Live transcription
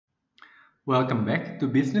Welcome back to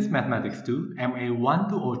Business Mathematics 2, MA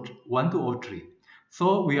 1203.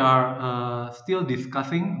 So we are still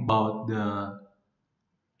discussing about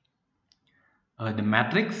the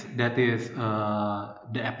matrix, that is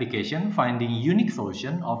the application finding unique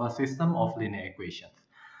solution of a system of linear equations.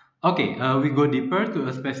 Okay, we go deeper to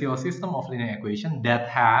a special system of linear equation that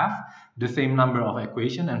have the same number of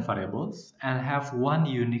equation and variables and have one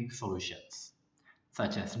unique solutions.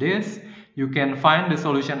 Such as this, you can find the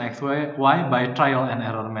solution x, y by trial and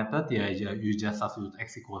error method. Yeah, you just substitute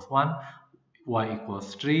x equals 1, y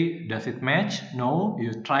equals 3. Does it match? No.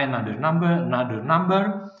 You try another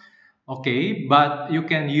number. Okay, but you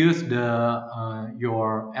can use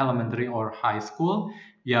your elementary or high school,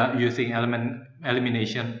 yeah, using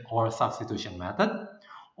elimination or substitution method,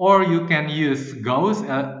 or you can use Gauss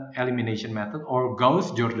elimination method or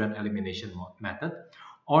Gauss-Jordan elimination method,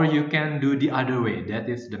 or you can do the other way, that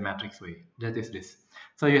is the matrix way, that is this.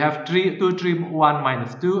 So you have 2, 3, 1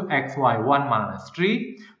 minus 2, x, y, 1 minus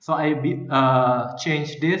 3. So I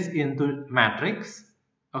change this into matrix.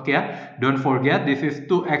 Okay, don't forget this is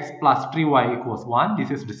 2x plus 3y equals 1.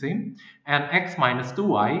 This is the same. And x minus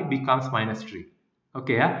 2y becomes minus 3.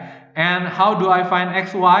 Okay, and how do I find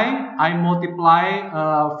x, y? I multiply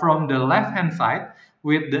from the left hand side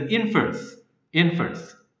with the inverse.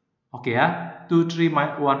 Okay, 2, 3,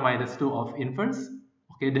 1 minus 2 of inverse.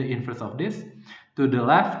 Okay, the inverse of this to the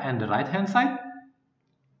left and the right hand side.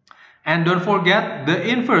 And don't forget the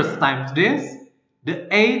inverse times this, the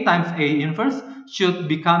a times a inverse should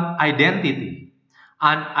become identity.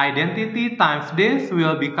 And identity times this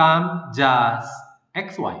will become just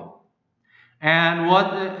xy. And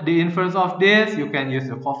what the inverse of this, you can use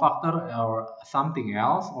a cofactor or something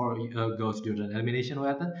else, or Gauss-Jordan elimination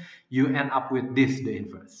method. You end up with this, the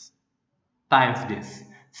inverse, times this.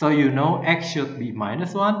 So you know x should be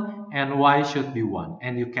minus 1 and y should be 1.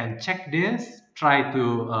 And you can check this, try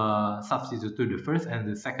to substitute to the first and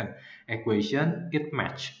the second equation, it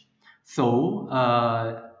match. So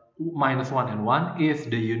minus 1 and 1 is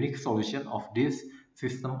the unique solution of this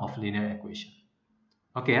system of linear equation.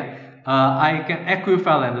 Okay, I can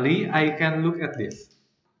equivalently, I can look at this.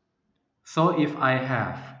 So if I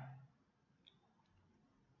have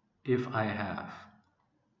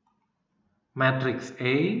matrix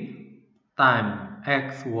A times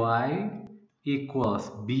xy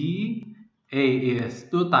equals B, A is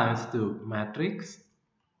 2 times 2 matrix,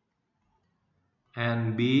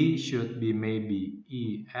 and B should be maybe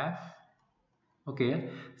EF. Okay,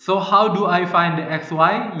 so how do I find the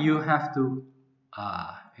xy? You have to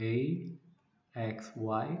A,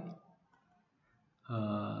 xy,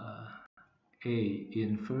 A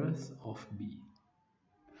inverse of B.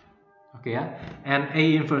 Okay, and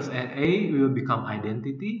A inverse and A will become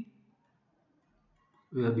identity,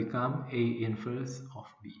 will become A inverse of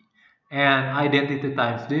B. And identity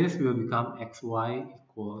times this will become xy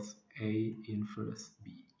equals A inverse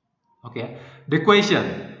B. Okay, the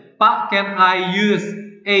question, Pak, can I use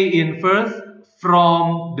A inverse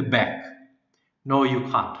from the back? No, you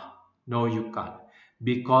can't. No, you can't.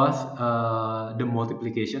 Because the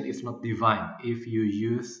multiplication is not divine if you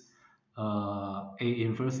use A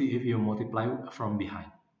inverse, if you multiply from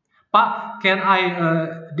behind. But can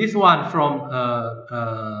I this one from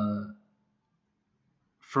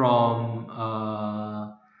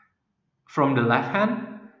the left hand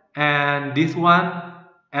and this one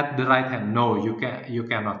at the right hand? No, you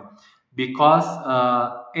cannot, because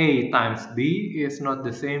A times B is not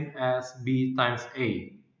the same as B times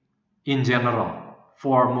A in general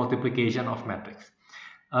for multiplication of matrix.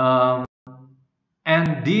 And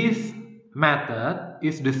this method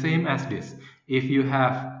is the same as this. If you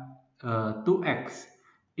have 2x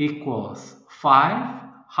equals 5,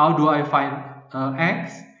 how do I find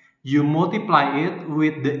x? You multiply it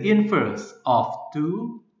with the inverse of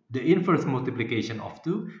 2, the inverse multiplication of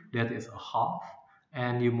 2, that is a half,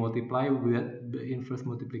 and you multiply with the inverse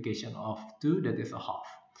multiplication of 2, that is a half.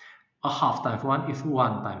 A half times 1 is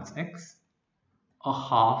 1 times x, a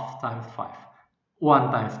half times 5.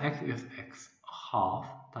 1 times x is x, a half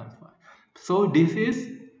times 5. So this is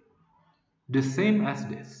the same as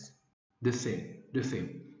this, the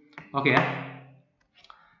same. Okay,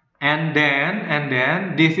 and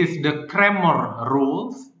then this is the Cramer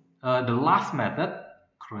rules, the last method,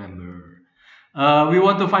 Cramer. We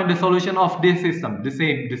want to find the solution of this system, the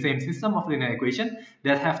same system of linear equation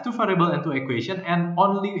that have 2 variables and 2 equations and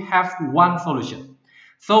only have one solution.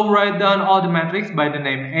 So write down all the matrix by the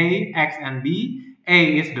name A, X, and B.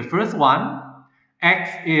 A is the first one,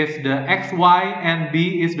 X is the xy, and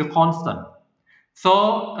B is the constant.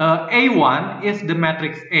 So A1 is the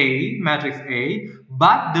matrix A,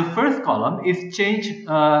 but the first column is changed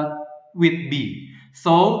with B.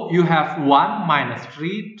 So you have 1 minus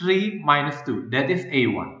 3, 3 minus 2. That is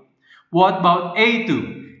A1. What about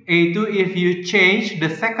A2? A2, if you change the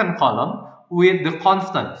second column with the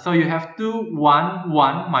constant. So you have 2, 1,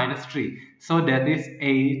 1 minus 3. So that is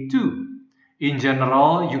A2. In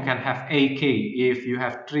general, you can have AK if you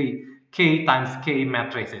have 3 K times K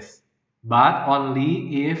matrices. But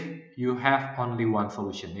only if you have only one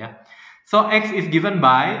solution. Yeah. So X is given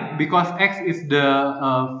by, because X is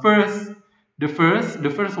the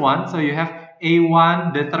first one, so you have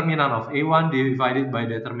A1 determinant of A1 divided by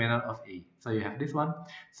determinant of A. So you have this one,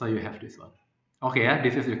 so you have this one. Okay, yeah,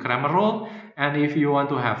 this is the Cramer rule. And if you want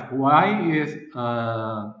to have Y is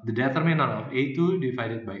the determinant of A2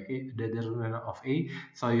 divided by the determinant of A,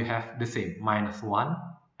 so you have the same, minus 1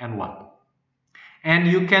 and 1. And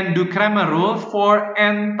you can do Cramer rule for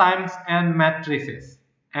n times n matrices.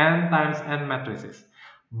 N times n matrices.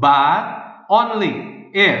 But only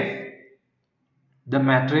if the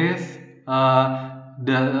matrix,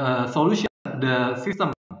 the solution, the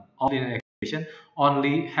system of linear equation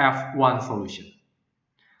only have one solution.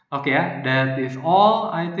 Okay, that is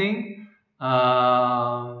all, I think.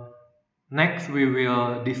 Next, we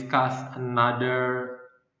will discuss a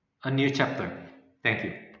new chapter. Thank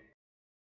you.